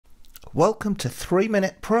Welcome to 3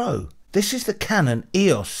 Minute Pro. This is the Canon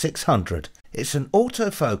EOS 600. It's an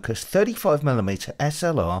autofocus 35mm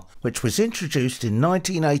SLR which was introduced in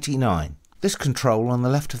 1989. This control on the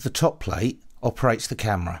left of the top plate operates the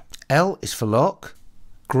camera. L is for lock,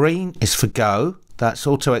 green is for go, that's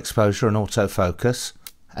auto exposure and autofocus,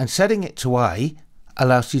 and setting it to A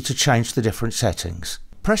allows you to change the different settings.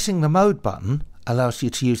 Pressing the mode button allows you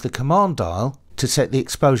to use the command dial to set the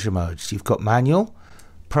exposure modes. You've got manual,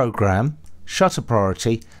 program, shutter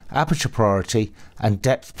priority, aperture priority and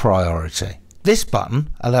depth priority. This button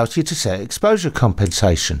allows you to set exposure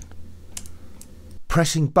compensation.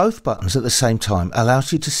 Pressing both buttons at the same time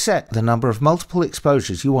allows you to set the number of multiple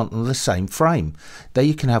exposures you want on the same frame. There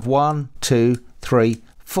you can have 1, 2, 3,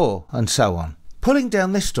 4 and so on. Pulling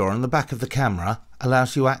down this door on the back of the camera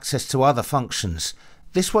allows you access to other functions.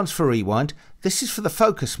 This one's for rewind, this is for the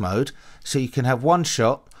focus mode, so you can have one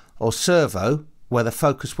shot or servo where the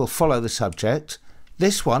focus will follow the subject.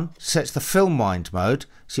 This one sets the film wind mode,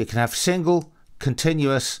 so you can have single,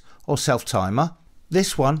 continuous or self-timer.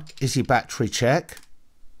 This one is your battery check.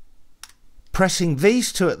 Pressing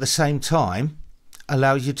these two at the same time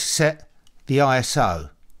allows you to set the ISO.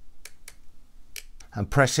 And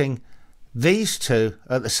pressing these two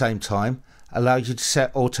at the same time allows you to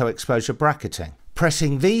set auto exposure bracketing.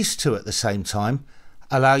 Pressing these two at the same time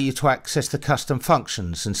allow you to access the custom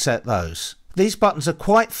functions and set those. These buttons are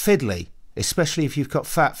quite fiddly, especially if you've got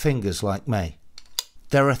fat fingers like me.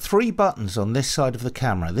 There are 3 buttons on this side of the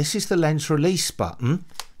camera. This is the lens release button,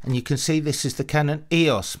 and you can see this is the Canon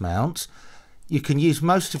EOS mount. You can use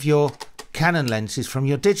most of your Canon lenses from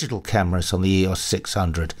your digital cameras on the EOS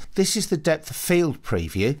 600. This is the depth of field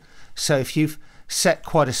preview, so if you've set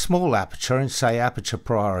quite a small aperture and say aperture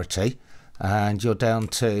priority, and you're down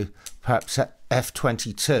to perhaps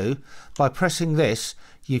f22, by pressing this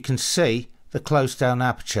you can see the closed down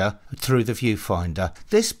aperture through the viewfinder.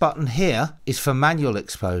 This button here is for manual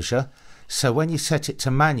exposure, so when you set it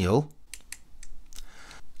to manual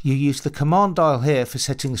you use the command dial here for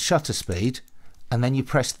setting the shutter speed, and then you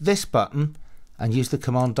press this button and use the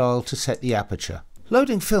command dial to set the aperture.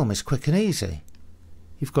 Loading film is quick and easy.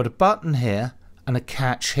 You've got a button here and a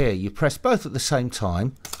catch here. You press both at the same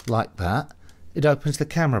time like that, it opens the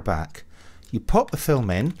camera back. You pop the film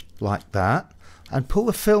in like that and pull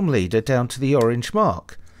the film leader down to the orange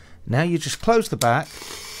mark. Now you just close the back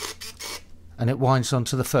and it winds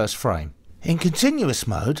onto the first frame. In continuous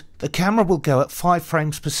mode, the camera will go at 5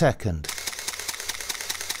 frames per second.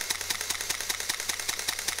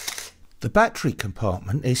 The battery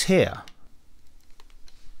compartment is here.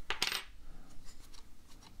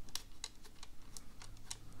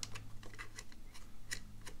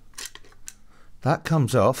 That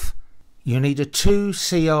comes off. You need a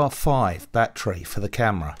 2CR5 battery for the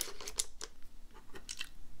camera.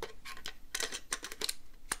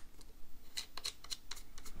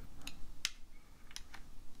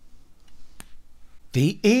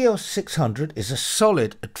 The EOS 600 is a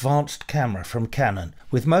solid advanced camera from Canon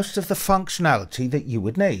with most of the functionality that you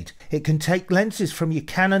would need. It can take lenses from your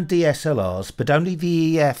Canon DSLRs but only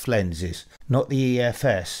the EF lenses, not the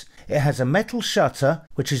EFS. It has a metal shutter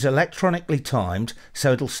which is electronically timed,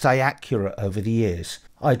 so it'll stay accurate over the years.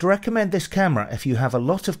 I'd recommend this camera if you have a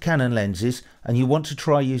lot of Canon lenses and you want to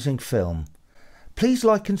try using film. Please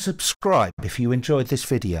like and subscribe if you enjoyed this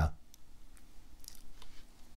video.